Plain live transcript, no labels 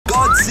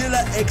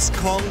Godzilla x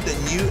Kong The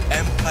New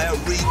Empire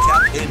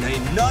recap in a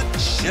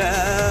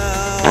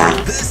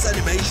nutshell. This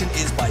animation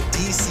is by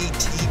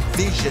DCT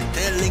Vision.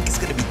 Their link is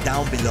going to be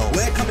down below.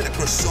 We're coming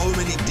across so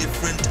many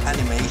different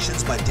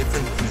animations by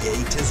different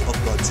creators of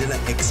Godzilla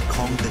x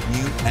Kong The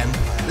New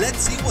Empire. Let's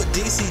see what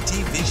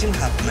DCT Vision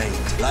have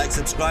made. Like,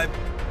 subscribe.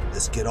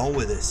 Let's get on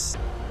with this.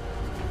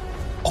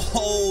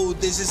 Oh,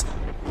 this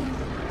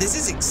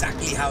is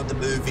exactly how the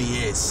movie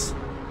is.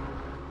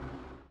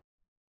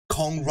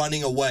 Kong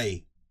running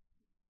away.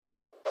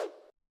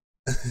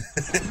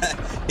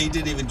 He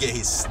didn't even get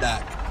his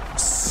snack.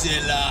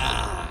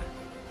 Godzilla.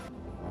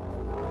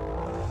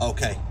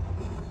 Okay,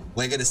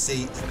 we're gonna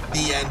see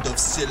the end of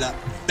Godzilla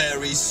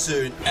very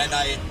soon, and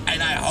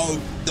I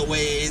hope the way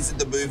it is in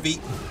the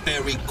movie,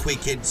 very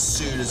quick and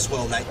soon as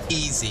well, like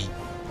easy.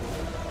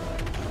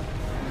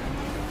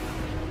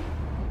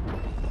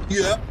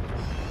 Yep.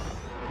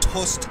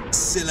 Tossed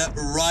Godzilla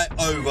right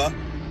over.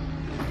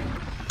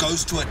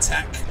 Goes to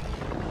attack.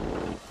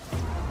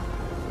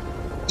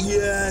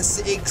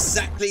 Yes,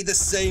 exactly the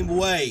same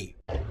way.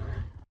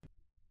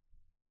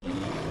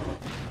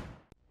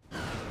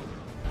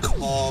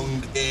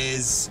 Kong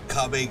is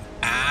coming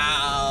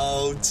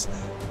out.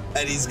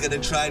 And he's gonna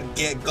try and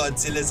get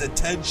Godzilla's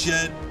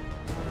attention.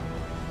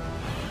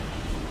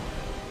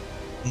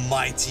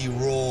 Mighty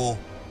roar.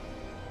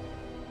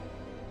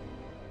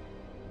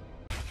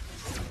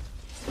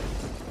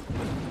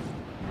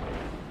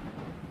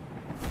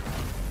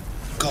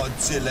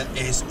 Godzilla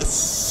is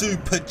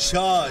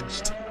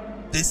supercharged.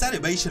 This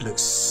animation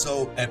looks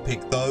so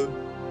epic though.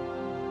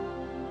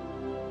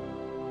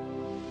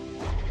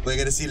 We're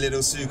gonna see little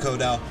Zuko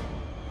now.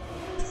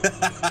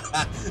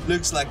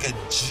 Looks like a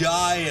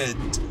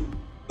giant.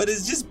 But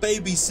it's just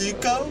baby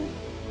Zuko.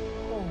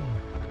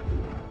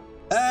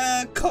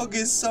 Kong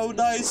is so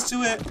nice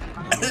to it.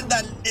 And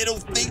that little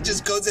thing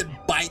just goes and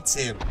bites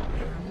him.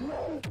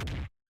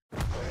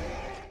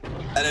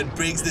 And it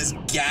brings this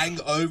gang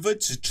over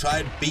to try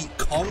and beat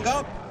Kong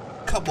up?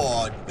 Come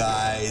on,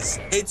 guys.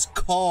 It's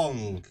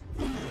Kong.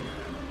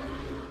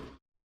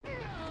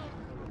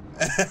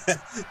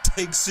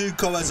 Take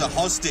Zuko as a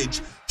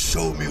hostage.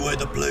 Show me where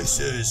the place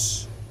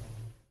is.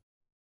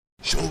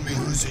 Show me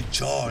who's in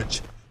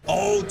charge.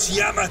 Oh,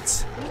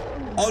 Tiamat.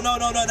 Oh, no,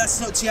 that's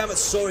not Tiamat.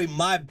 Sorry,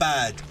 my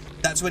bad.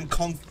 That's when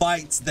Kong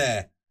fights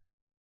there.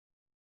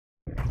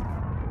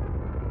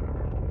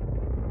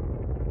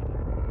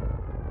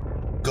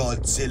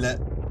 Godzilla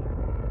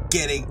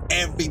getting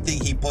everything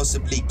he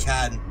possibly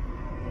can.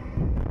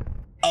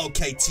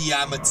 Okay,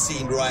 Tiamat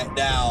scene right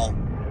now.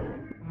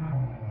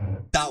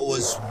 That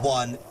was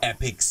one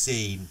epic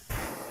scene.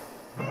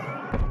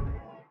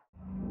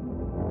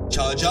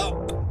 Charge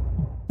up.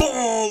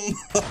 Boom!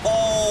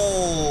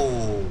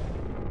 Oh!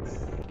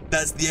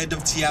 That's the end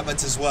of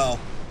Tiamat as well.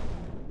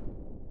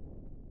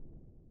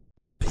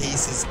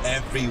 Pieces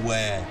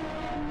everywhere.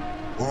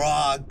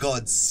 Raw,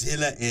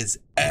 Godzilla is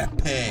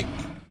epic.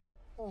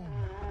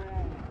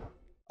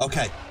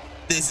 Okay,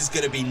 this is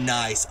gonna be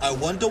nice. I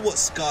wonder what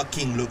Scar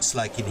King looks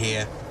like in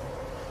here.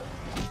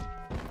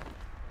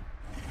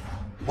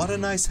 What a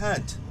nice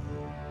hand.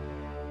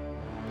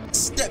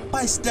 Step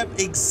by step,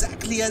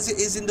 exactly as it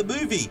is in the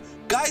movie.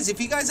 Guys, if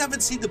you guys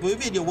haven't seen the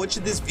movie and you're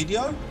watching this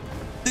video,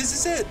 this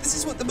is it. This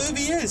is what the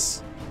movie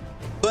is.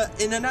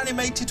 But in an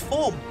animated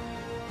form.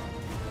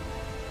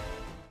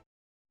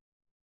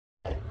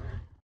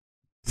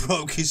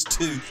 Broke his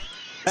tooth.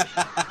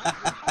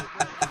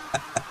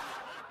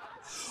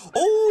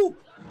 Oh!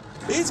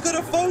 He's got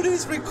a phone,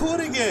 he's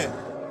recording it.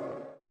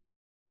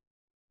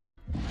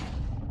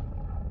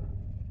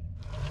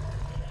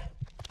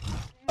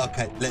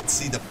 Okay, let's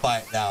see the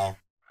fight now.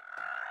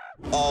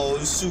 Oh,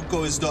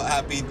 Zuko is not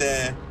happy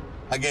there.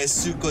 I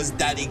guess Zuko's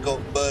daddy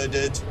got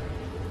murdered.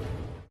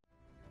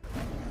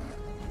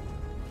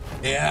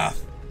 Yeah.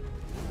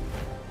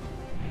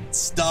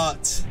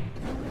 Start.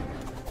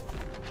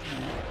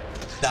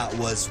 That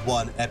was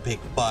one epic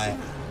fight.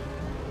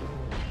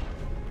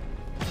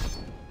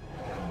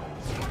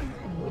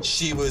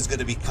 Shiva's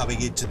gonna be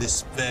coming into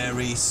this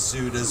very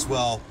soon as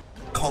well.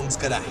 Kong's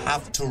gonna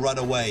have to run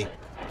away.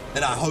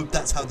 And I hope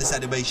that's how this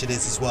animation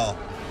is as well.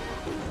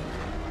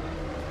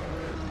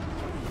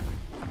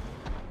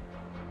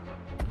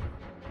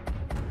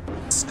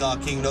 Scar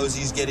King knows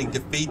he's getting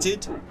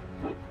defeated.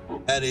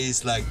 And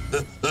he's like,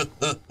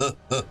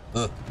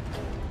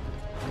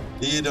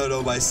 you don't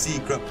know my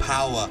secret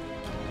power.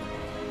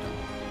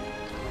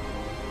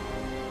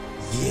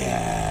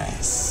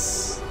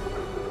 Yes.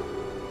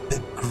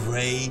 The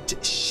great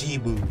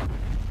Shibu.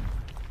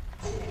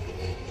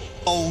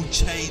 All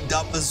chained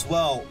up as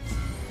well.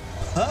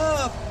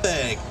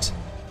 Perfect.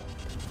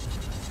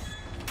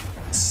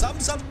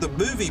 Sums up the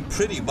movie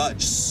pretty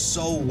much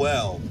so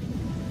well.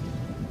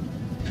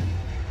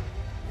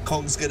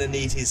 Kong's gonna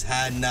need his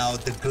hand now,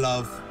 the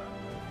glove.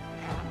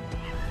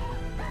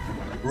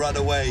 Run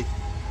away.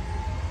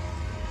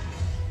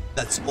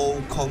 That's all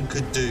Kong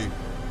could do.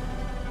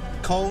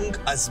 Kong,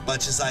 as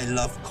much as I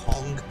love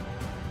Kong,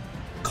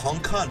 Kong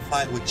can't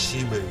fight with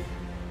Shimu.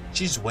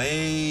 She's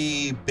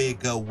way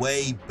bigger,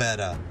 way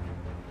better.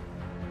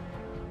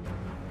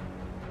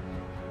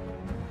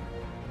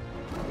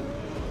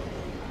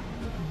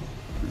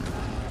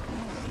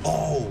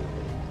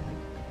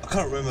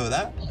 can't remember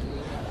that.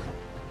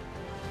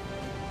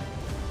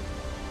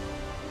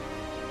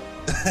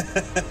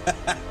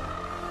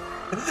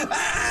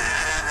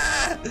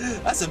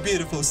 That's a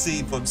beautiful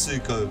scene from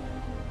Zuko.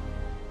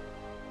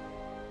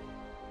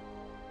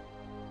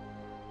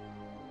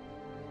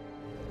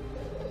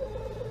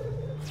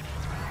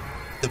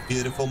 The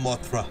beautiful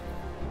Mothra.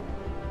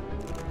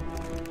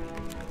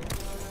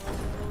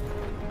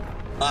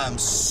 I am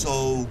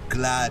so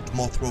glad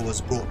Mothra was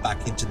brought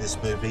back into this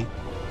movie.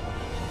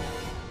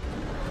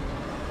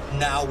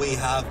 Now we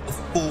have a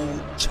full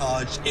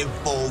charge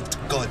evolved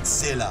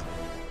Godzilla.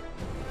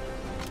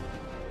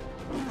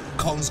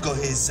 Kong's got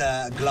his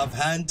glove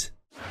hand.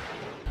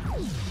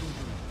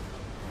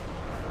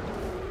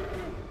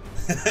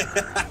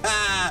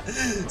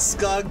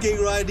 Scar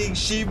King riding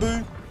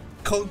Shibu.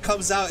 Kong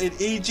comes out in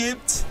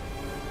Egypt.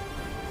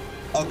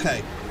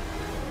 Okay.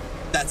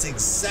 That's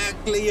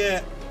exactly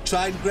it.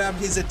 Try and grab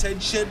his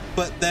attention,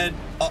 but then,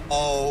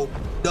 uh-oh.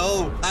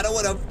 No, I don't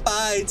want to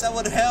fight. I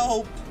want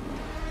help.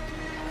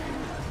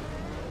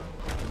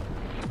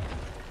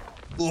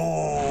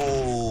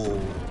 Oh.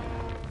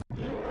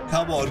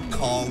 Come on,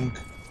 Kong.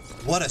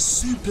 What a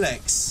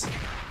suplex.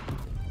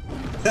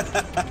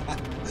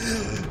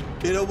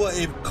 You know what?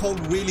 If Kong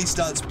really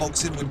starts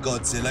boxing with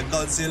Godzilla,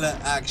 Godzilla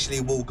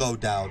actually will go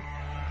down.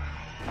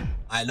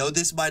 I know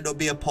this might not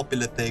be a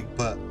popular thing,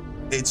 but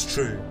it's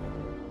true.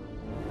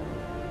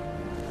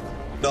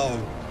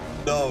 No,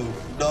 no,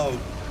 no.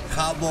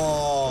 Come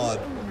on.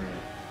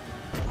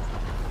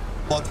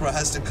 Mothra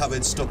has to come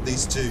and stop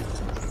these two.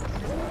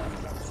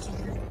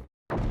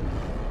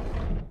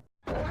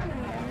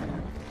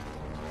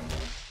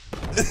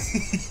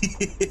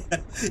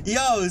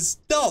 Yo,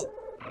 stop.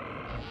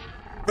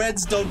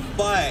 Friends don't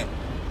fight.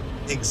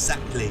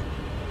 Exactly.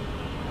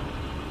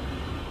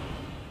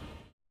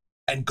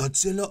 And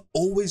Godzilla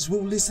always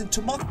will listen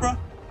to Mothra.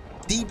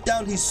 Deep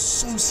down, he's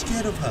so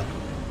scared of her.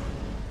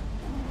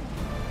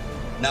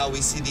 Now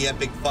we see the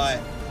epic fight.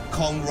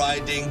 Kong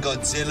riding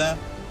Godzilla.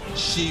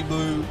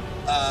 Shibu,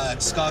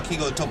 Scar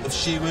King on top of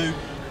Shibu.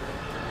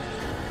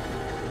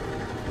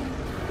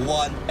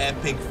 One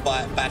epic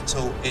fight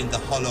battle in the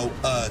Hollow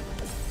Earth.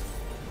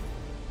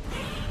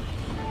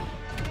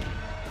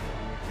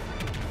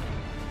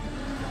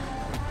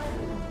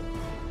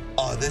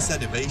 Oh, this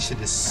animation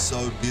is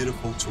so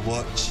beautiful to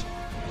watch.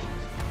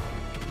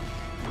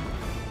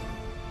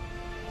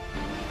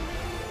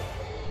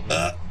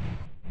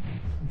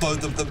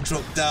 Both of them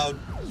drop down.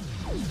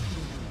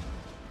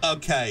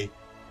 Okay.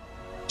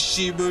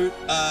 Shibu,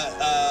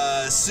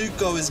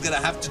 Zuko is gonna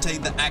have to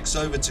take the axe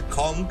over to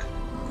Kong.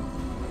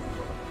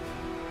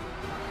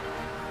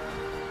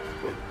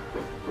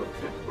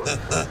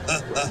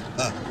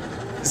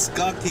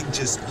 Scar King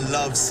just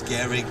loves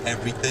scaring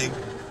everything.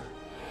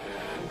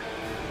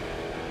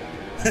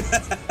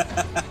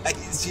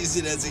 He's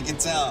using it as a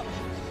guitar.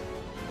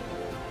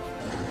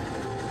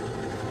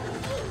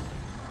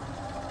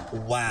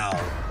 Wow.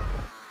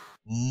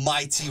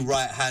 Mighty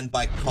right hand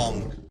by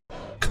Kong.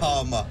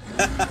 Karma.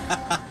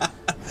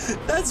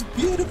 That's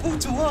beautiful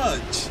to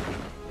watch.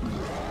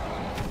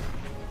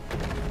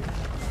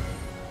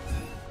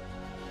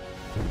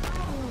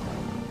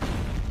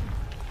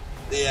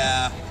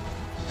 Yeah.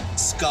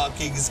 Scar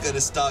King is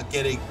gonna start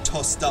getting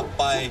tossed up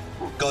by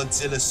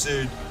Godzilla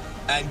soon.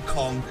 And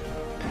Kong.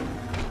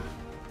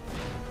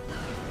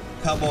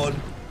 Come on.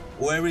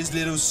 Where is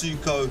little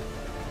Zuko?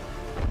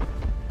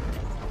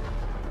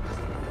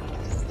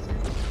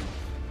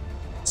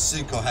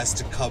 Zuko has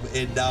to come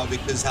in now,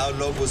 because how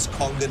long was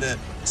Kong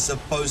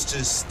supposed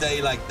to stay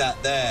like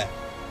that there?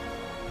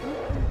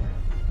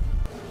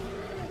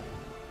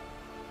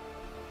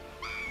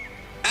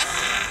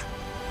 Ah!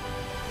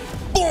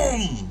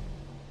 Boom!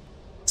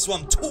 That's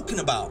what I'm talking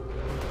about.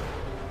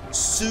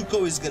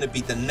 Zuko is going to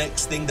be the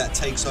next thing that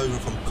takes over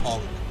from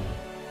Kong.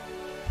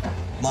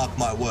 Mark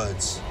my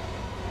words.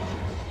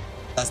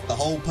 That's the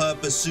whole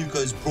purpose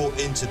Zuko's brought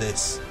into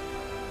this.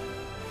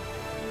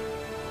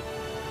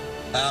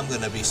 I'm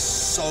gonna be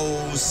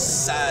so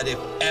sad if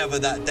ever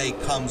that day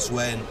comes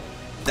when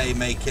they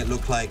make it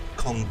look like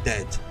Kong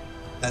dead.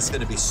 That's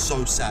gonna be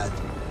so sad.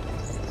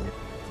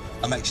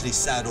 I'm actually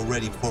sad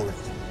already for it.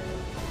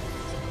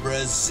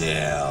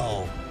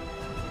 Brazil.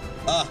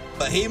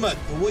 Behemoth,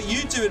 what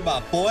you doing, my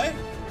boy?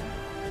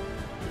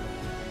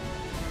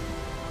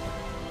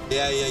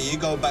 Yeah, you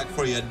go back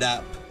for your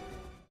nap.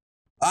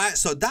 Alright,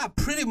 so that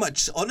pretty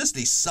much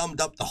honestly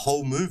summed up the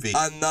whole movie.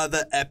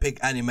 Another epic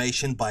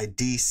animation by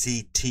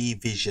DCT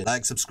Vision.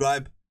 Like,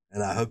 subscribe,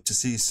 and I hope to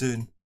see you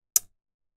soon.